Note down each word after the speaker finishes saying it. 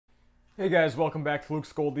Hey guys, welcome back to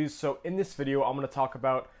Luke's Goldies. So in this video, I'm going to talk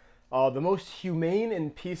about the most humane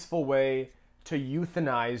and peaceful way to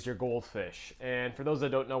euthanize your goldfish. And for those that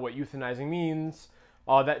don't know what euthanizing means,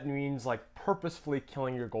 that means like purposefully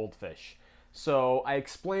killing your goldfish. So I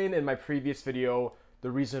explained in my previous video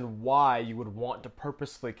the reason why you would want to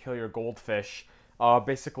purposefully kill your goldfish.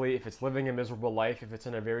 Basically, if it's living a miserable life, if it's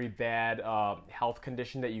in a very bad health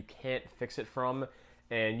condition that you can't fix it from,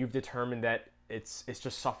 and you've determined that it's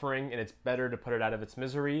just suffering and it's better to put it out of its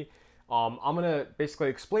misery. I'm gonna basically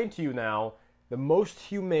explain to you now the most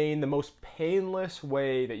humane, the most painless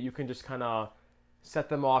way that you can just kind of set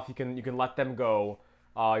them off. You can let them go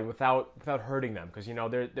without hurting them, because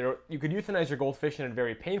they're you could euthanize your goldfish in a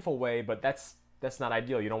very painful way, but that's not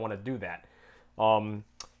ideal. You don't want to do that.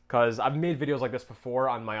 Because I've made videos like this before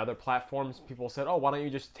on my other platforms. People said, "Oh, why don't you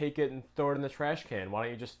just take it and throw it in the trash can? Why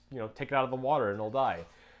don't you just take it out of the water and it'll die?"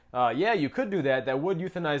 Yeah, you could do that. That would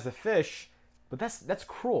euthanize the fish, but that's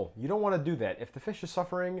cruel. You don't want to do that. If the fish is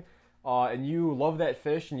suffering, and you love that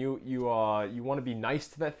fish, and you want to be nice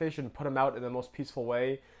to that fish and put them out in the most peaceful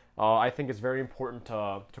way, I think it's very important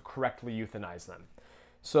to correctly euthanize them.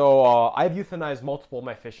 So I've euthanized multiple of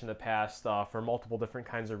my fish in the past for multiple different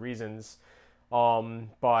kinds of reasons.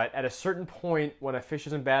 But at a certain point, when a fish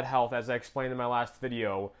is in bad health, as I explained in my last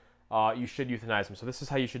video, you should euthanize them. So this is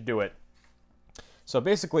how you should do it. So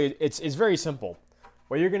basically, it's very simple.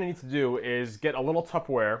 What you're going to need to do is get a little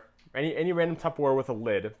Tupperware, any random Tupperware with a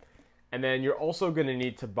lid, and then you're also going to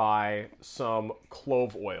need to buy some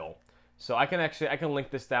clove oil. So I can link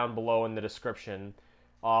this down below in the description.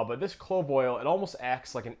 But this clove oil, it almost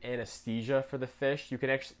acts like an anesthesia for the fish. You can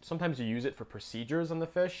actually sometimes you use it for procedures on the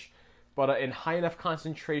fish, but in high enough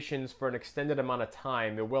concentrations for an extended amount of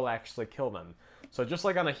time, it will actually kill them. So just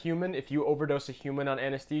like on a human, if you overdose a human on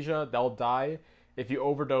anesthesia, they'll die. If you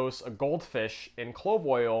overdose a goldfish in clove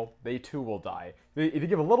oil, they too will die. If you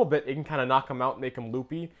give a little bit, it can kind of knock them out, make them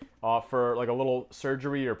loopy for like a little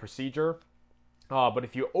surgery or procedure. But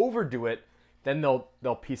if you overdo it, then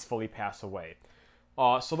they'll peacefully pass away.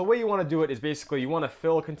 So the way you want to do it is basically you want to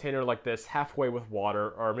fill a container like this halfway with water,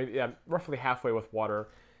 or maybe roughly halfway with water,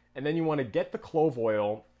 and then you want to get the clove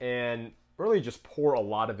oil and really just pour a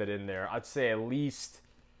lot of it in there. I'd say at least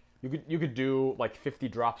you could do like 50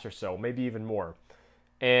 drops or so, maybe even more.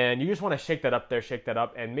 And you just want to shake that up there, shake that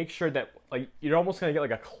up, and make sure that like you're almost gonna get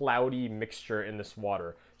like a cloudy mixture in this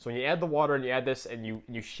water. So when you add the water and you add this and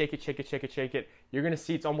you shake it, shake it, shake it, shake it, you're gonna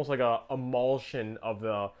see it's almost like a emulsion of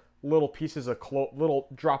the little pieces of little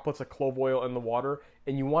droplets of clove oil in the water,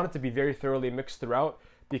 and you want it to be very thoroughly mixed throughout,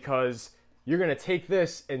 because you're gonna take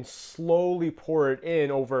this and slowly pour it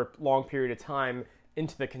in over a long period of time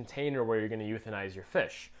into the container where you're gonna euthanize your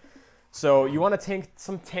fish. So you want to take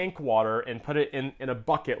some tank water and put it in a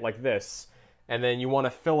bucket like this, and then you want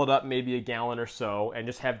to fill it up maybe a gallon or so, and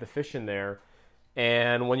just have the fish in there.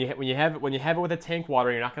 And when you have it with the tank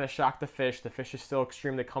water, you're not going to shock the fish. The fish is still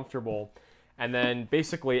extremely comfortable. And then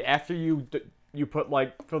basically after you put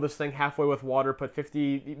like fill this thing halfway with water, put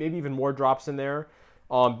 50 maybe even more drops in there.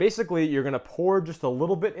 Basically you're going to pour just a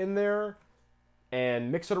little bit in there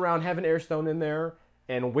and mix it around. Have an air stone in there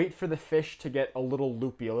and wait for the fish to get a little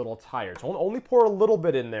loopy, a little tired. So only pour a little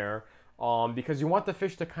bit in there, because you want the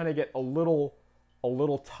fish to kind of get a little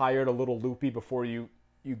tired, a little loopy before you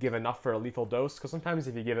give enough for a lethal dose. Because sometimes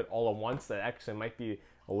if you give it all at once, that actually might be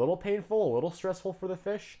a little painful, a little stressful for the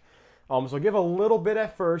fish. So give a little bit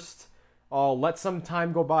at first. Let some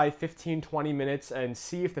time go by, 15-20 minutes, and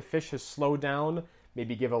see if the fish has slowed down.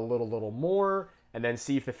 Maybe give a little more, and then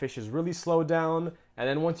see if the fish has really slowed down. And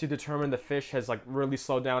then once you determine the fish has like really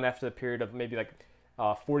slowed down after the period of maybe like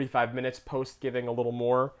 45 minutes post giving a little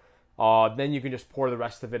more, then you can just pour the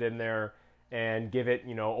rest of it in there and give it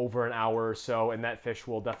over an hour or so, and that fish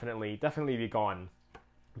will definitely be gone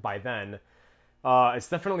by then. It's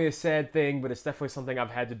definitely a sad thing, but it's definitely something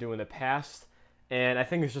I've had to do in the past, and I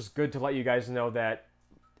think it's just good to let you guys know that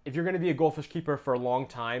if you're going to be a goldfish keeper for a long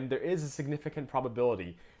time, there is a significant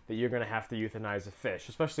probability that you're going to have to euthanize a fish,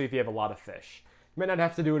 especially if you have a lot of fish. You might not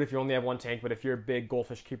have to do it if you only have one tank, but if you're a big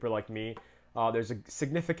goldfish keeper like me, there's a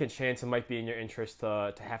significant chance it might be in your interest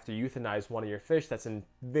to have to euthanize one of your fish that's in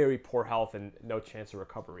very poor health and no chance of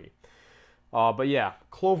recovery. But yeah,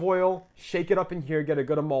 clove oil, shake it up in here, get a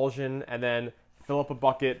good emulsion, and then fill up a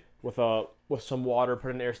bucket with some water,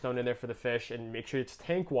 put an air stone in there for the fish, and make sure it's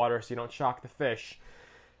tank water so you don't shock the fish.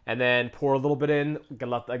 And then pour a little bit in,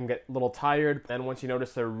 let them get a little tired. Then once you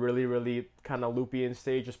notice they're really kind of loopy in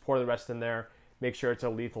stage, just pour the rest in there. Make sure it's a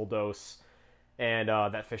lethal dose, and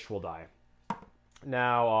that fish will die.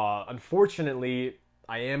 Now, unfortunately,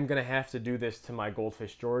 I am going to have to do this to my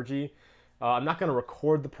goldfish Georgie. I'm not gonna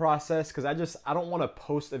record the process because I don't want to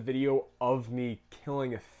post a video of me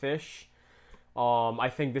killing a fish. I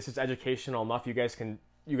think this is educational enough. You guys can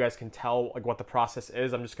tell like what the process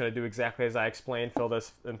is. I'm just gonna do exactly as I explained. Fill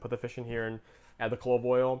this and put the fish in here and add the clove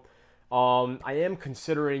oil. I am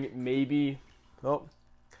considering maybe. Oh,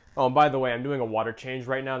 and by the way, I'm doing a water change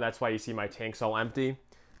right now. That's why you see my tank's all empty.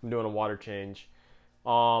 I'm doing a water change.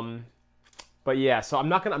 But yeah, so I'm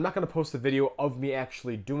not gonna post a video of me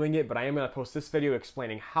actually doing it, but I am gonna post this video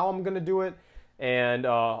explaining how I'm gonna do it, and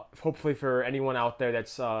hopefully for anyone out there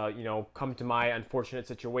that's come to my unfortunate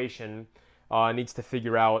situation, needs to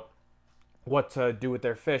figure out what to do with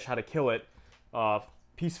their fish, how to kill it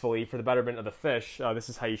peacefully for the betterment of the fish. This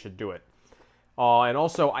is how you should do it. And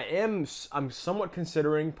also, I'm somewhat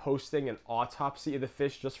considering posting an autopsy of the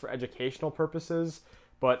fish just for educational purposes,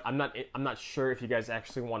 but I'm not sure if you guys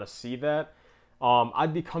actually want to see that.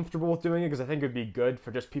 I'd be comfortable with doing it because I think it would be good for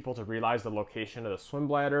just people to realize the location of the swim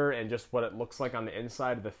bladder and just what it looks like on the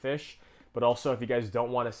inside of the fish. But also, if you guys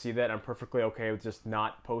don't want to see that, I'm perfectly okay with just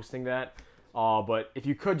not posting that. But if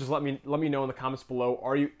you could, just let me know in the comments below.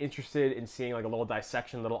 Are you interested in seeing like a little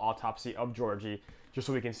dissection, little autopsy of Georgie, just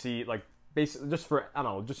so we can see like basically just for I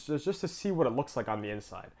don't know, just to see what it looks like on the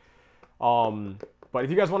inside. But if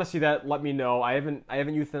you guys want to see that, let me know. I haven't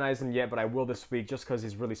euthanized him yet, but I will this week just because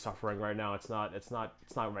he's really suffering right now. It's not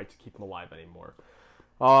right to keep him alive anymore.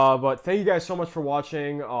 But thank you guys so much for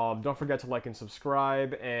watching. Don't forget to like and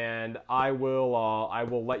subscribe, and I will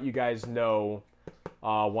let you guys know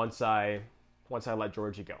once I let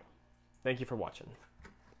Georgie go. Thank you for watching.